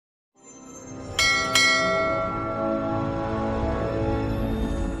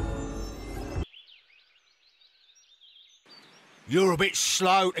You're a bit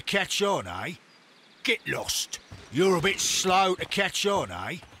slow to catch on, eh? Get lost. You're a bit slow to catch on,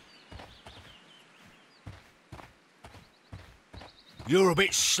 eh? You're a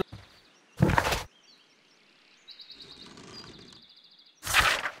bit slow.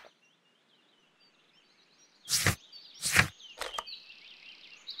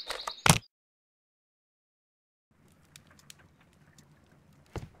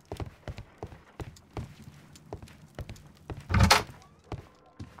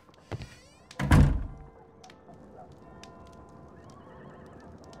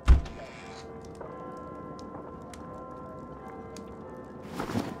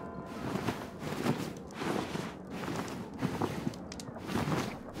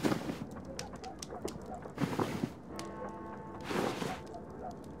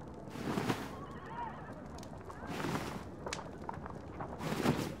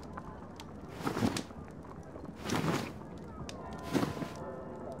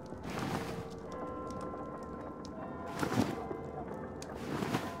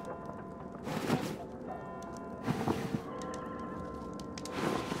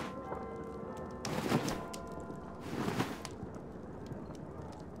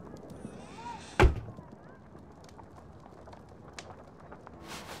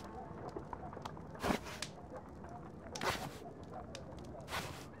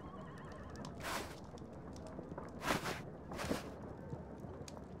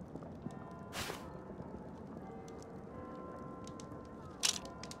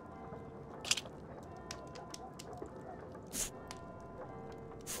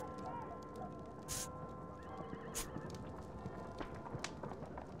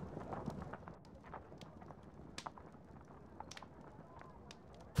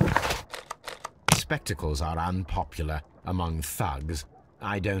 Spectacles are unpopular among thugs.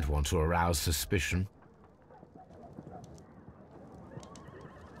 I don't want to arouse suspicion.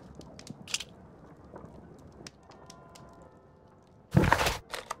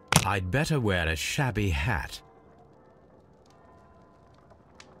 I'd better wear a shabby hat.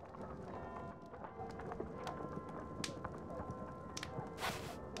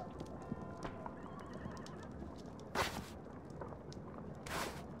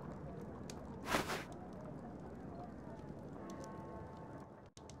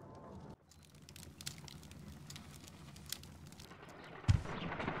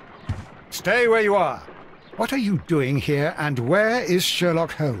 Stay where you are. What are you doing here, and where is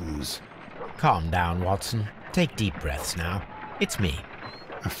Sherlock Holmes? Calm down, Watson. Take deep breaths now. It's me.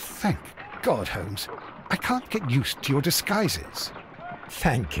 Thank God, Holmes. I can't get used to your disguises.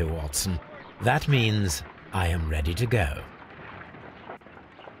 Thank you, Watson. That means I am ready to go.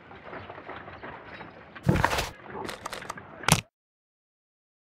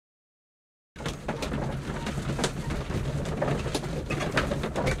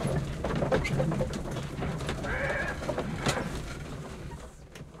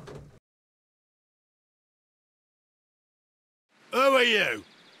 Who are you?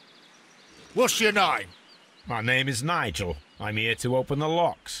 What's your name? My name is Nigel. I'm here to open the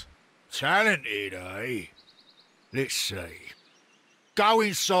locks. Talented, eh? Let's see. Go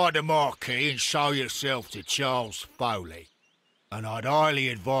inside the marquee and show yourself to Charles Foley. And I'd highly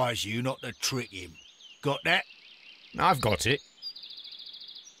advise you not to trick him. Got that? I've got it.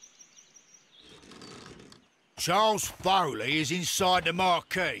 Charles Foley is inside the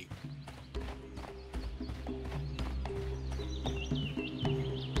marquee.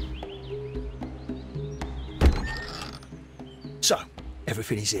 So,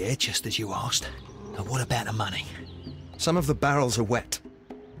 everything is here, just as you asked. Now what about the money? Some of the barrels are wet.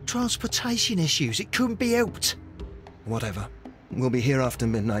 Transportation issues, it couldn't be helped. Whatever. We'll be here after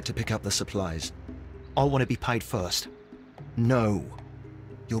midnight to pick up the supplies. I want to be paid first. No.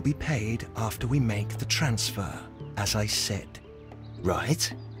 You'll be paid after we make the transfer, as I said.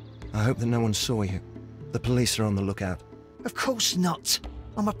 Right. I hope that no one saw you. The police are on the lookout. Of course not.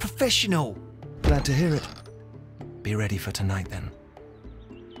 I'm a professional. Glad to hear it. Be ready for tonight, then.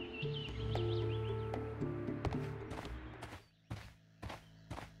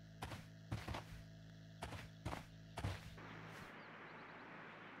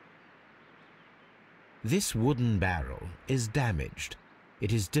 This wooden barrel is damaged.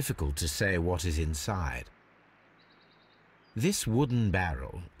 It is difficult to say what is inside. This wooden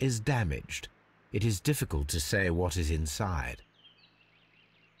barrel is damaged. It is difficult to say what is inside.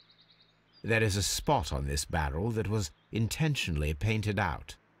 There is a spot on this barrel that was intentionally painted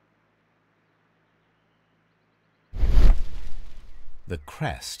out. The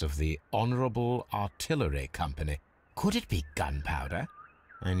crest of the Honourable Artillery Company. Could it be gunpowder?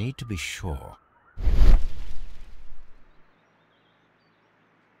 I need to be sure.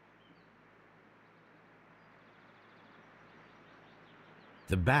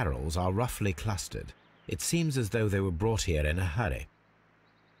 The barrels are roughly clustered. It seems as though they were brought here in a hurry.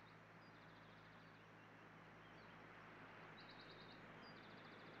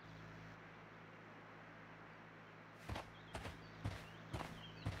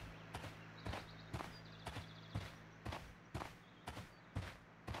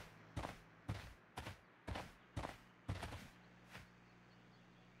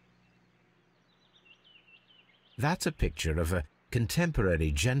 That's a picture of a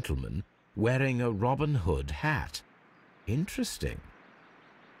contemporary gentleman wearing a Robin Hood hat. Interesting.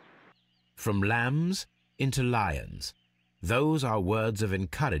 From lambs into lions. Those are words of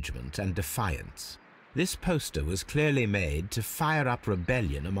encouragement and defiance. This poster was clearly made to fire up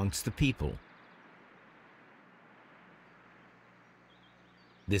rebellion amongst the people.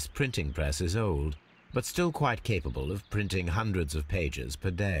 This printing press is old, but still quite capable of printing hundreds of pages per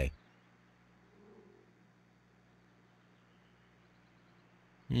day.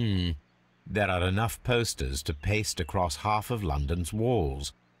 There are enough posters to paste across half of London's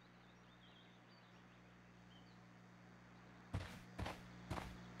walls.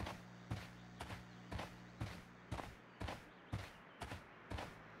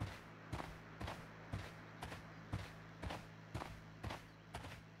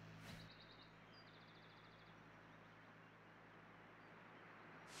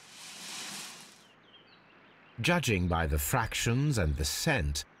 Judging by the fractions and the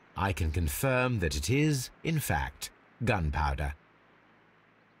scent, I can confirm that it is, in fact, gunpowder.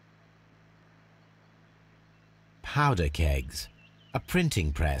 Powder kegs, a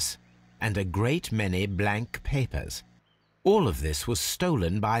printing press, and a great many blank papers. All of this was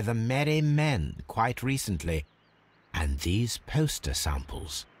stolen by the Merry Men quite recently. And these poster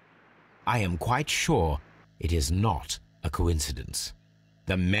samples. I am quite sure it is not a coincidence.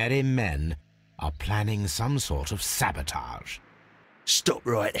 The Merry Men are planning some sort of sabotage. Stop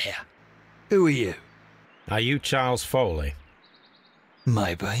right there. Who are you? Are you Charles Foley?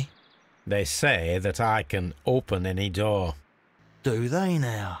 Maybe. They say that I can open any door. Do they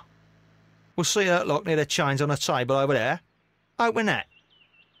now? We'll see that lock near the chains on the table over there. Open that.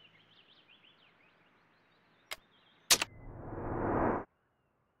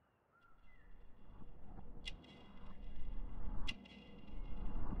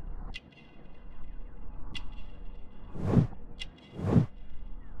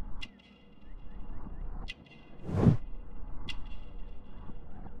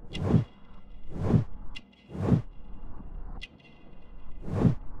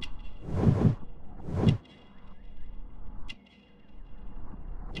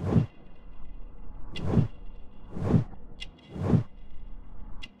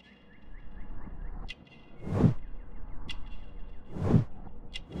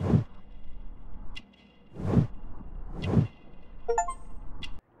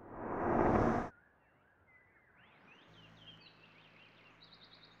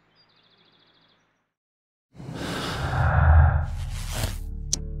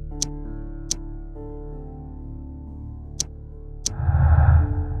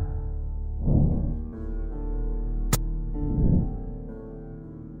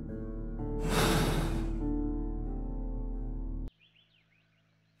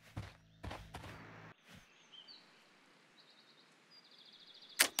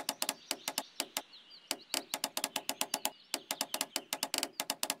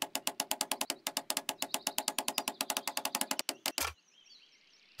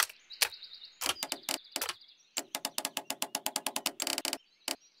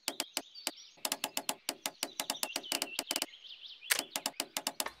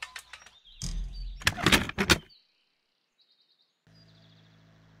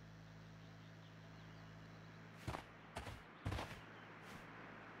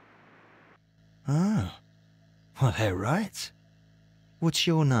 Ah, well, they're right. What's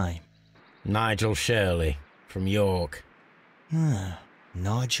your name? Nigel Shirley, from York. Ah,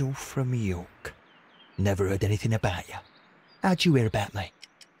 Nigel from York. Never heard anything about you. How'd you hear about me?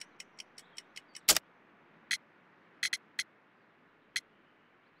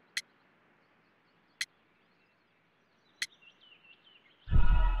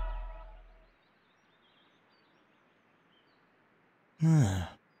 Ah,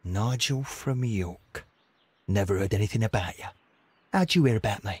 Nigel from York. Never heard anything about you. How'd you hear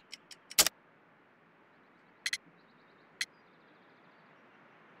about me?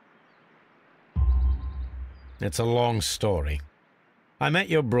 It's a long story. I met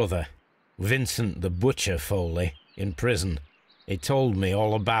your brother, Vincent the Butcher Foley, in prison. He told me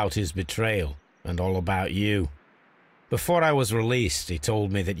all about his betrayal and all about you. Before I was released, he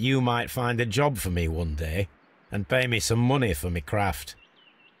told me that you might find a job for me one day and pay me some money for me craft.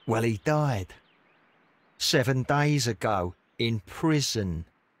 Well, he died 7 days ago in prison.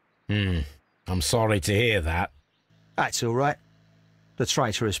 I'm sorry to hear that. That's all right. The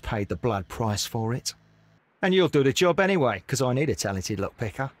traitor has paid the blood price for it. And you'll do the job anyway, because I need a talented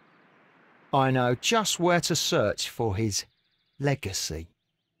lockpicker. I know just where to search for his legacy.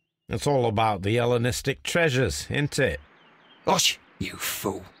 It's all about the Hellenistic treasures, isn't it? Osh, you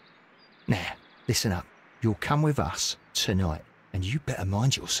fool. Now, listen up. You'll come with us tonight, and you better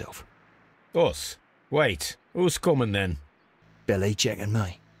mind yourself. Us? Wait, who's coming then? Billy, Jack and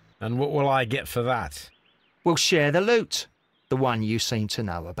me. And what will I get for that? We'll share the loot. The one you seem to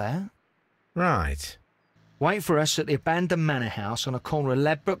know about. Right. Wait for us at the abandoned manor house on the corner of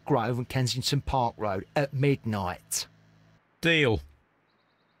Ladbroke Grove and Kensington Park Road at midnight. Deal.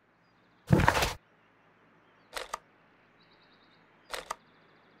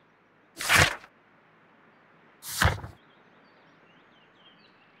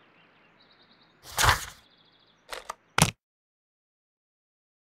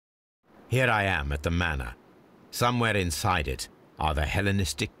 Here I am at the manor. Somewhere inside it are the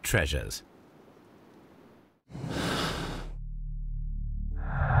Hellenistic treasures.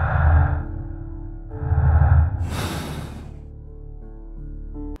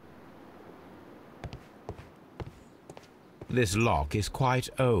 This lock is quite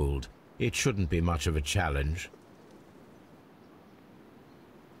old. It shouldn't be much of a challenge.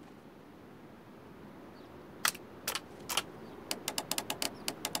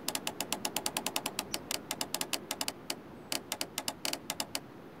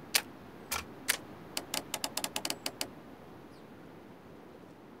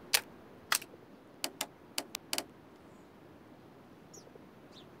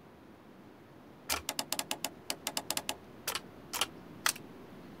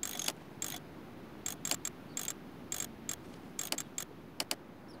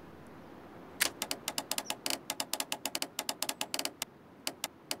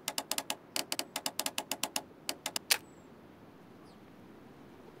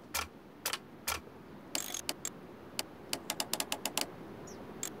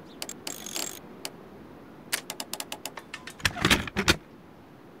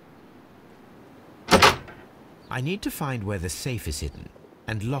 I need to find where the safe is hidden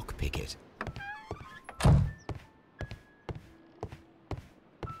and lockpick it.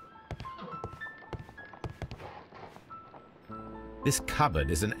 This cupboard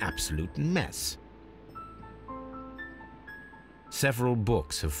is an absolute mess. Several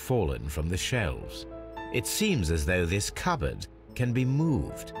books have fallen from the shelves. It seems as though this cupboard can be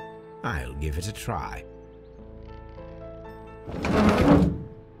moved. I'll give it a try.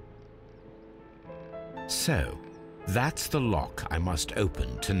 So, that's the lock I must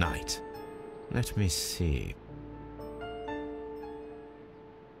open tonight. Let me see.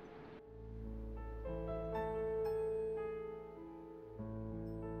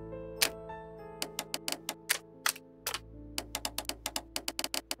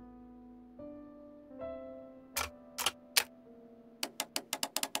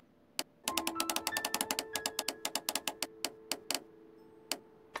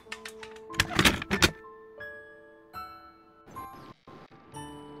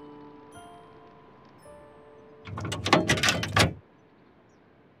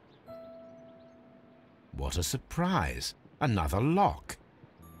 What a surprise! Another lock.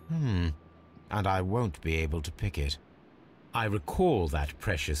 And I won't be able to pick it. I recall that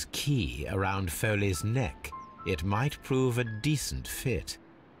precious key around Foley's neck. It might prove a decent fit.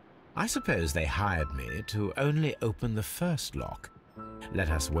 I suppose they hired me to only open the first lock. Let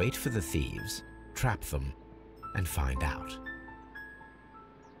us wait for the thieves, trap them, and find out.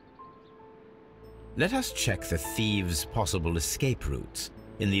 Let us check the thieves' possible escape routes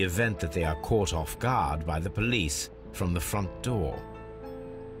in the event that they are caught off guard by the police from the front door.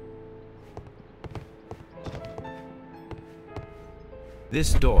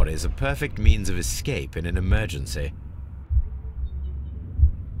 This door is a perfect means of escape in an emergency.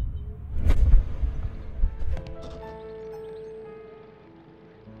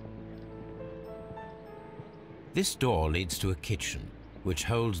 This door leads to a kitchen, which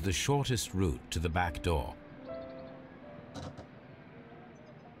holds the shortest route to the back door.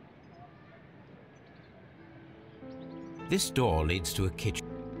 This door leads to a kitchen.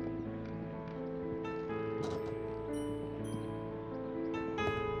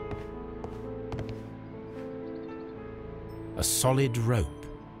 A solid rope.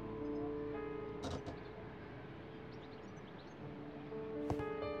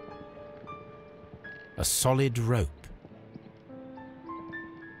 A solid rope.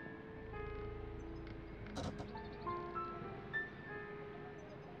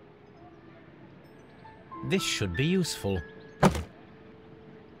 This should be useful.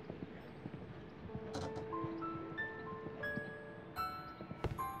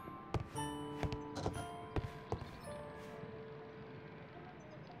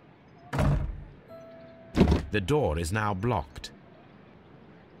 The door is now blocked.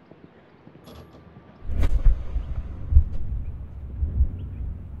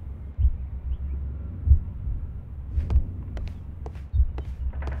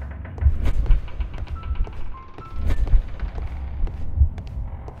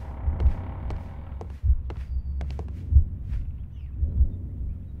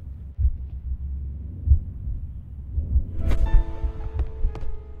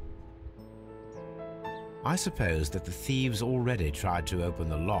 I suppose that the thieves already tried to open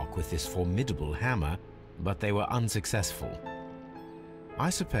the lock with this formidable hammer, but they were unsuccessful. I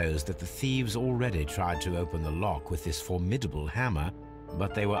suppose that the thieves already tried to open the lock with this formidable hammer,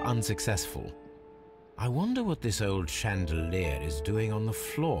 but they were unsuccessful. I wonder what this old chandelier is doing on the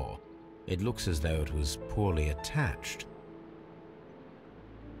floor. It looks as though it was poorly attached.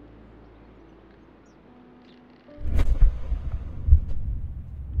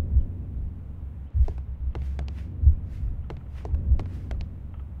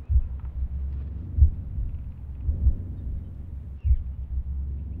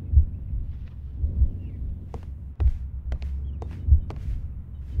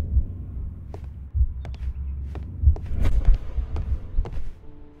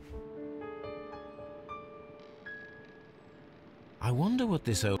 I wonder what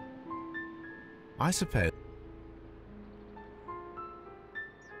this old... I suppose...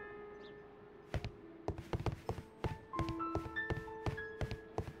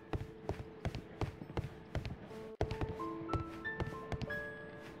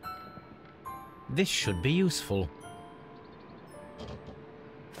 This should be useful.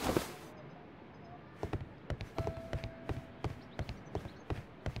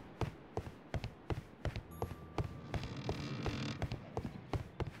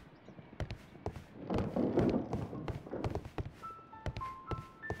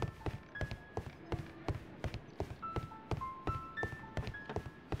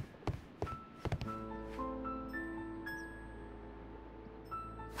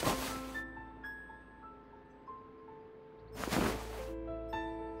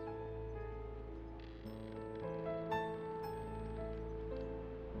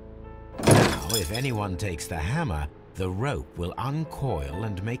 If anyone takes the hammer, the rope will uncoil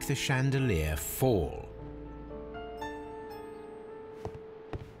and make the chandelier fall.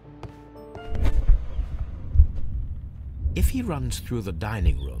 If he runs through the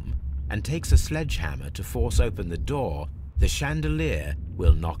dining room and takes a sledgehammer to force open the door, the chandelier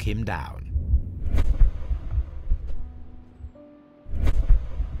will knock him down.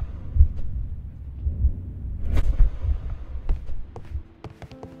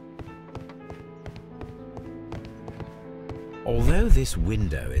 Although this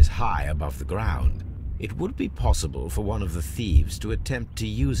window is high above the ground, it would be possible for one of the thieves to attempt to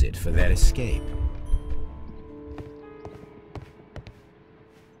use it for their escape.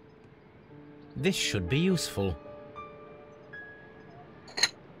 This should be useful.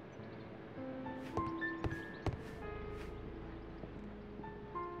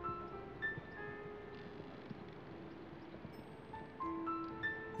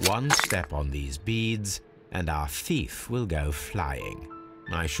 One step on these beads, and our thief will go flying.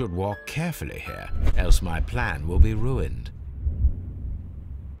 I should walk carefully here, else my plan will be ruined.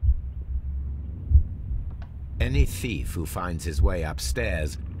 Any thief who finds his way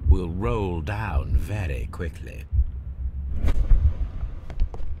upstairs will roll down very quickly.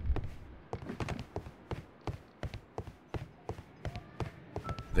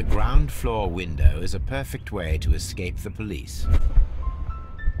 The ground floor window is a perfect way to escape the police.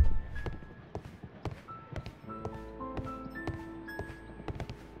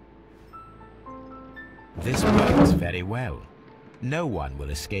 This works very well. No one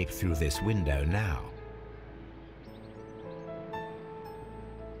will escape through this window now.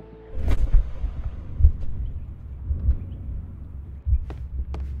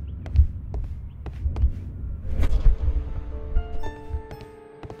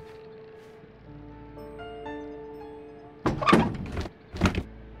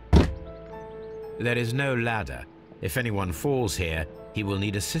 There is no ladder. If anyone falls here, he will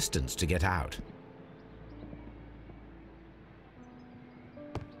need assistance to get out.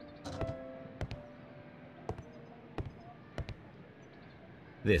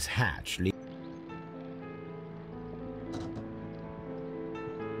 This hatch leads...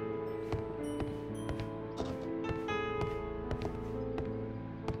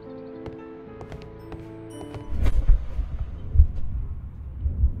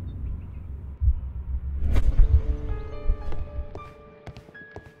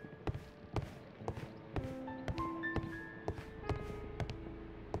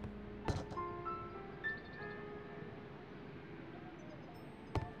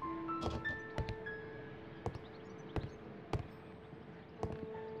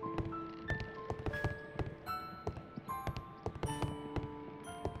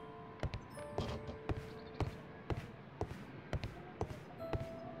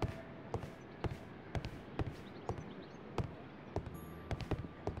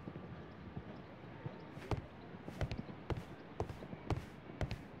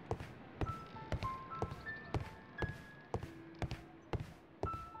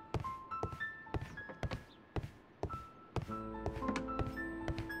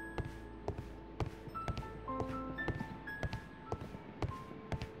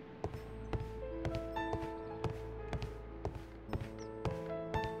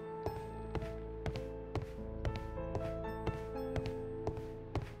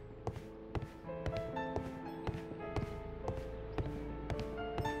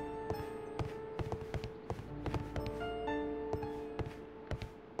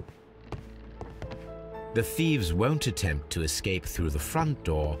 The thieves won't attempt to escape through the front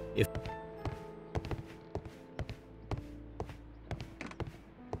door if...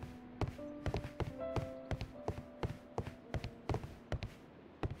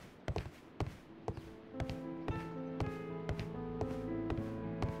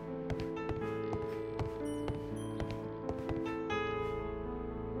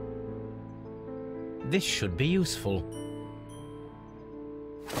 This should be useful.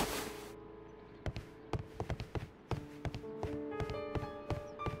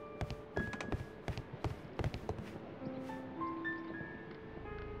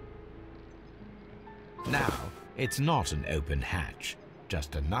 Now, it's not an open hatch,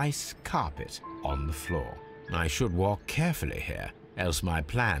 just a nice carpet on the floor. I should walk carefully here, else my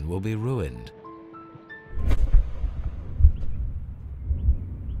plan will be ruined.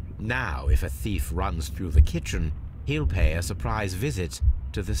 Now, if a thief runs through the kitchen, he'll pay a surprise visit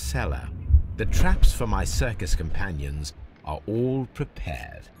to the cellar. The traps for my circus companions are all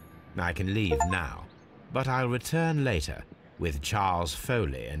prepared. I can leave now, but I'll return later with Charles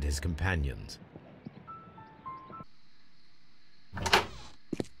Foley and his companions.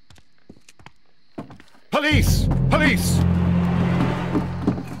 Police! Police!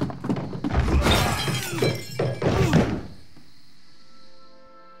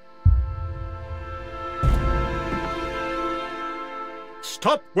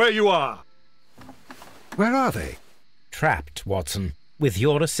 Stop where you are! Where are they? Trapped, Watson, with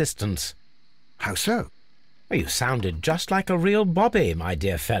your assistance. How so? You sounded just like a real bobby, my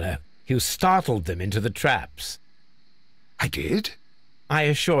dear fellow. You startled them into the traps. I did? I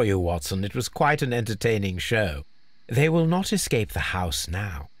assure you, Watson, it was quite an entertaining show. They will not escape the house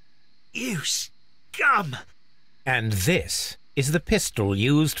now. You scum! And this is the pistol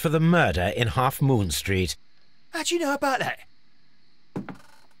used for the murder in Half Moon Street. How'd you know about that?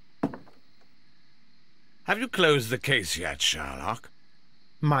 Have you closed the case yet, Sherlock?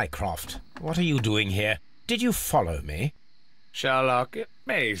 Mycroft, what are you doing here? Did you follow me? Sherlock, it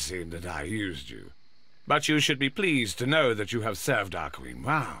may seem that I used you, but you should be pleased to know that you have served our Queen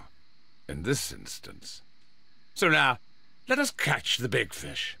well, in this instance. So now, let us catch the big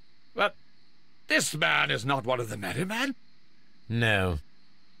fish. But this man is not one of the merry men? No.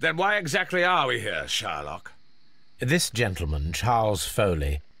 Then why exactly are we here, Sherlock? This gentleman, Charles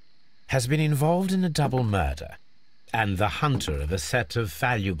Foley, has been involved in a double murder, and the hunter of a set of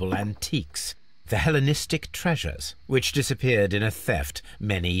valuable antiques, the Hellenistic treasures, which disappeared in a theft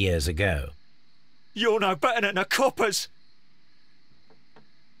many years ago. You're no better than the coppers!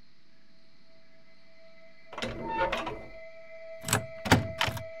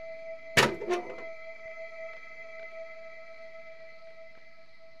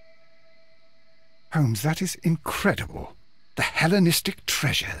 Holmes, that is incredible. The Hellenistic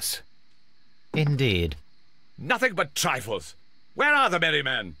treasures. Indeed. Nothing but trifles. Where are the merry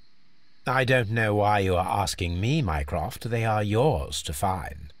men? I don't know why you are asking me, Mycroft. They are yours to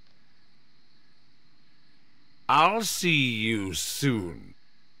find. I'll see you soon,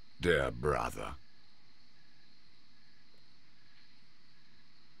 dear brother.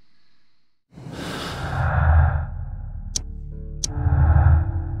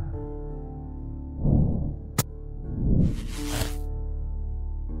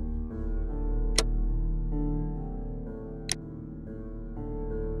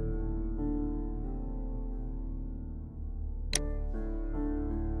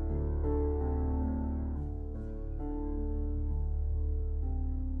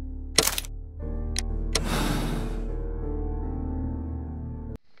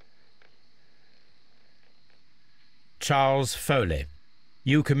 Charles Foley,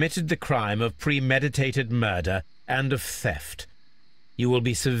 you committed the crime of premeditated murder and of theft. You will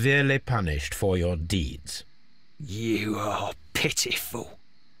be severely punished for your deeds. You are pitiful,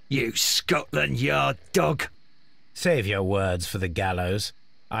 you Scotland Yard dog. Save your words for the gallows.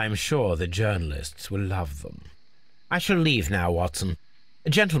 I'm sure the journalists will love them. I shall leave now, Watson.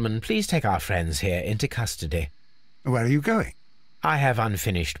 Gentlemen, please take our friends here into custody. Where are you going? I have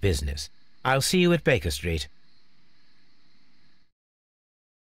unfinished business. I'll see you at Baker Street.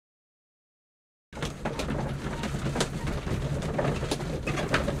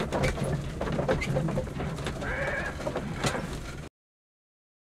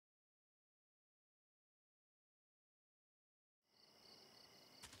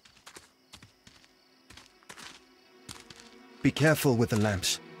 Be careful with the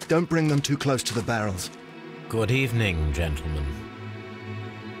lamps. Don't bring them too close to the barrels. Good evening, gentlemen.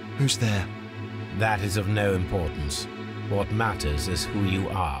 Who's there? That is of no importance. What matters is who you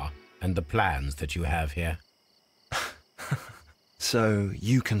are and the plans that you have here. So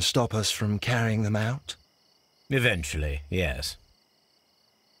you can stop us from carrying them out? Eventually, yes.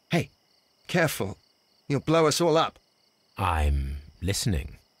 Hey, careful. You'll blow us all up. I'm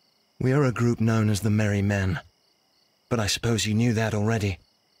listening. We are a group known as the Merry Men. But I suppose you knew that already.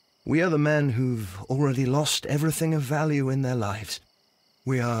 We are the men who've already lost everything of value in their lives.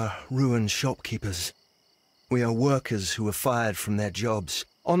 We are ruined shopkeepers. We are workers who were fired from their jobs.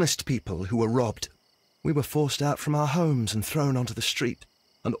 Honest people who were robbed. We were forced out from our homes and thrown onto the street.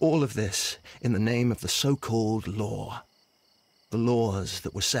 And all of this in the name of the so-called law. The laws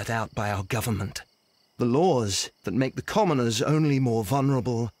that were set out by our government. The laws that make the commoners only more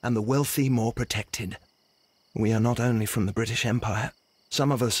vulnerable and the wealthy more protected. We are not only from the British Empire.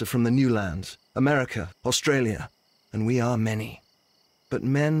 Some of us are from the New Lands, America, Australia, and we are many. But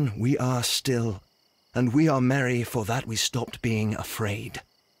men we are still, and we are merry for that we stopped being afraid.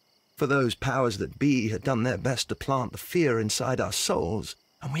 For those powers that be had done their best to plant the fear inside our souls,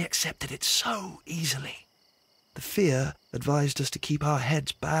 and we accepted it so easily. The fear advised us to keep our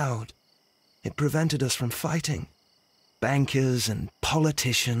heads bowed. It prevented us from fighting. Bankers and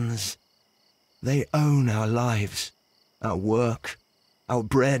politicians, they own our lives, our work, our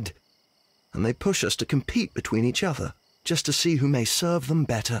bread, and they push us to compete between each other, just to see who may serve them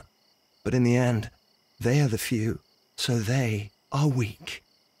better. But in the end, they are the few, so they are weak.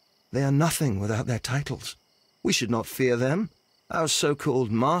 They are nothing without their titles. We should not fear them. Our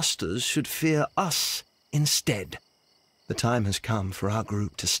so-called masters should fear us instead. The time has come for our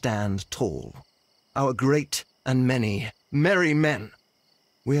group to stand tall. Our great and many merry men.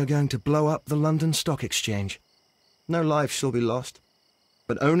 We are going to blow up the London Stock Exchange. No life shall be lost.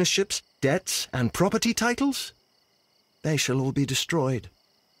 But ownerships, debts, and property titles? They shall all be destroyed.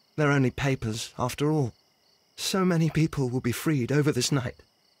 They're only papers, after all. So many people will be freed over this night.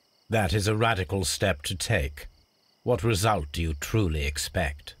 That is a radical step to take. What result do you truly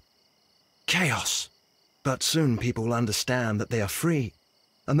expect? Chaos. But soon people will understand that they are free,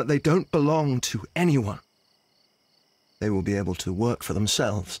 and that they don't belong to anyone. They will be able to work for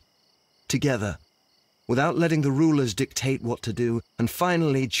themselves, together, without letting the rulers dictate what to do, and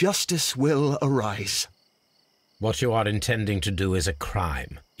finally justice will arise. What you are intending to do is a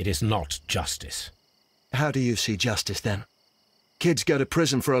crime. It is not justice. How do you see justice, then? Kids go to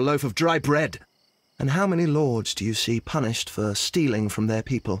prison for a loaf of dry bread. And how many lords do you see punished for stealing from their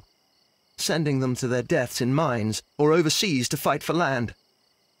people, sending them to their deaths in mines or overseas to fight for land?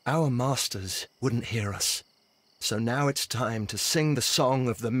 Our masters wouldn't hear us. So now it's time to sing the song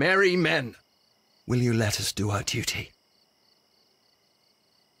of the merry men. Will you let us do our duty?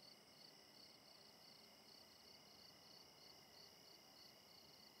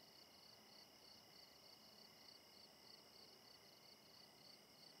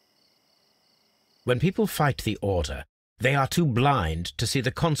 When people fight the order, they are too blind to see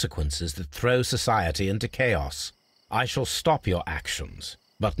the consequences that throw society into chaos. I shall stop your actions,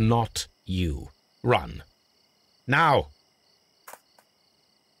 but not you. Run. Now!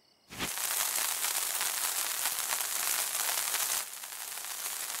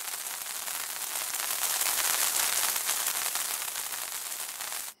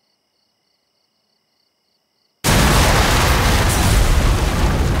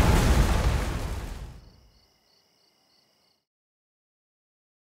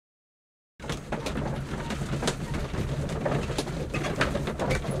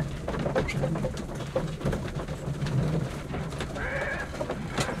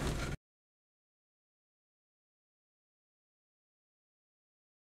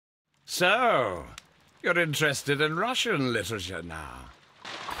 So, you're interested in Russian literature now?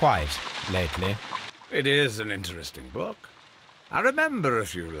 Quite lately. It is an interesting book. I remember a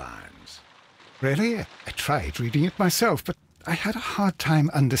few lines. Really? I tried reading it myself, but I had a hard time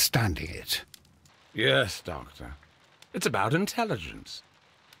understanding it. Yes, Doctor. It's about intelligence.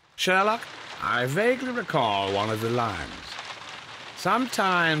 Sherlock, I vaguely recall one of the lines.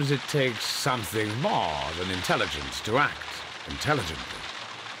 Sometimes it takes something more than intelligence to act intelligently.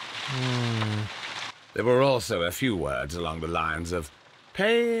 There were also a few words along the lines of,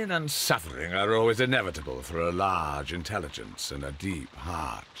 pain and suffering are always inevitable for a large intelligence and a deep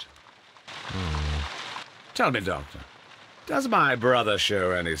heart. Tell me, Doctor, does my brother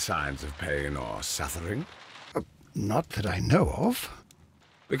show any signs of pain or suffering? Not that I know of.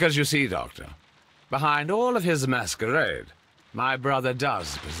 Because you see, Doctor, behind all of his masquerade, my brother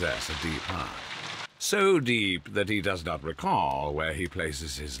does possess a deep heart. So deep that he does not recall where he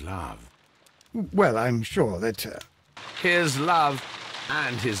places his love. Well, I'm sure that... His love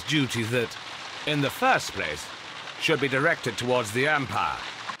and his duty that, in the first place, should be directed towards the Empire.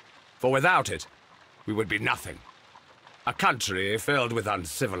 For without it, we would be nothing. A country filled with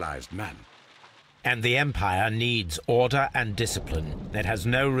uncivilized men. And the Empire needs order and discipline. It has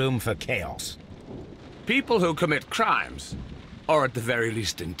no room for chaos. People who commit crimes, or at the very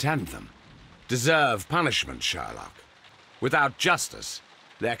least intend them, deserve punishment, Sherlock. Without justice,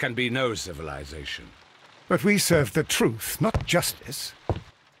 there can be no civilization. But we serve the truth, not justice.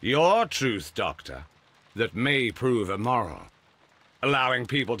 Your truth, Doctor, that may prove immoral. Allowing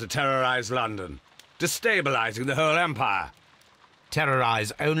people to terrorize London, destabilizing the whole empire.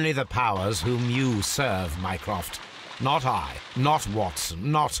 Terrorize only the powers whom you serve, Mycroft. Not I, not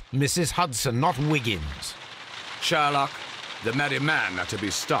Watson, not Mrs. Hudson, not Wiggins. Sherlock, the merry men are to be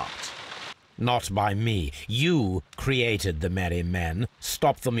stopped. Not by me. You created the merry men.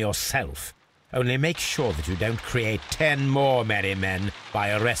 Stop them yourself. Only make sure that you don't create 10 more merry men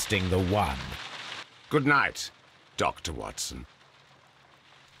by arresting the one. Good night, Dr. Watson.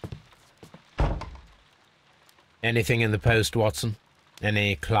 Anything in the post, Watson?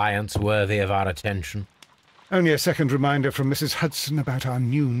 Any clients worthy of our attention? Only a second reminder from Mrs. Hudson about our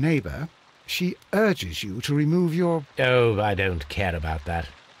new neighbour. She urges you to remove your... Oh, I don't care about that.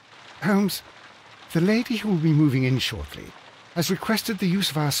 Holmes, the lady who will be moving in shortly has requested the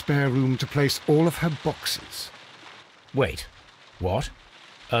use of our spare room to place all of her boxes. Wait. What?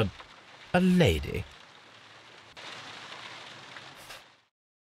 A lady?